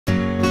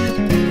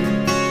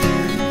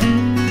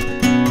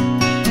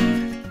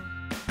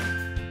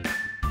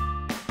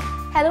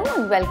Hello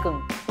and welcome.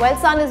 While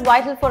sun is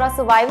vital for our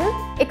survival,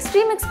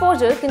 extreme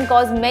exposure can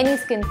cause many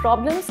skin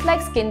problems like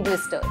skin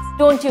blisters.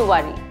 Don't you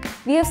worry.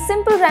 We have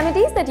simple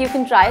remedies that you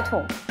can try at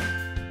home.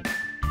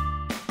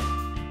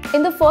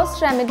 In the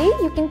first remedy,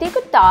 you can take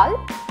a towel,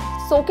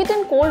 soak it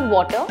in cold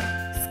water,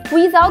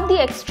 squeeze out the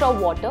extra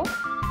water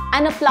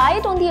and apply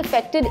it on the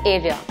affected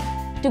area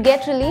to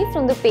get relief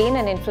from the pain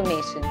and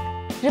inflammation.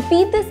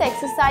 Repeat this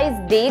exercise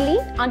daily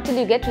until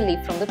you get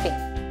relief from the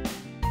pain.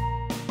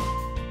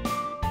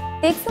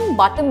 Take some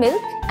buttermilk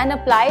and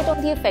apply it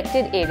on the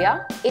affected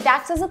area. It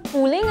acts as a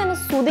cooling and a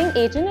soothing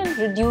agent and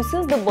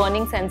reduces the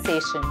burning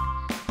sensation.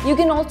 You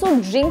can also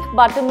drink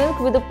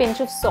buttermilk with a pinch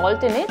of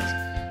salt in it.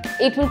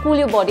 It will cool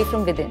your body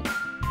from within.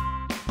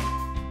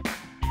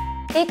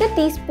 Take a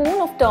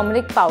teaspoon of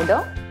turmeric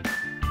powder.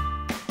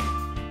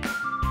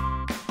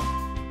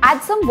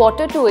 Add some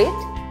water to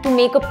it to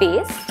make a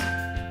paste.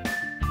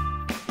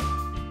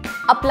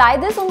 Apply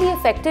this on the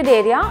affected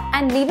area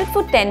and leave it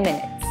for 10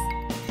 minutes.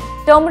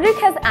 Turmeric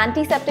has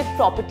antiseptic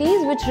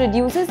properties which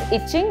reduces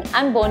itching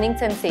and burning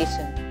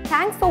sensation.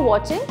 Thanks for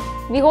watching.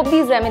 We hope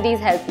these remedies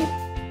help you.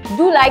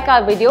 Do like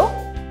our video,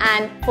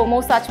 and for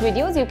more such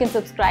videos you can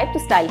subscribe to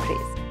Style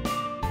Craze.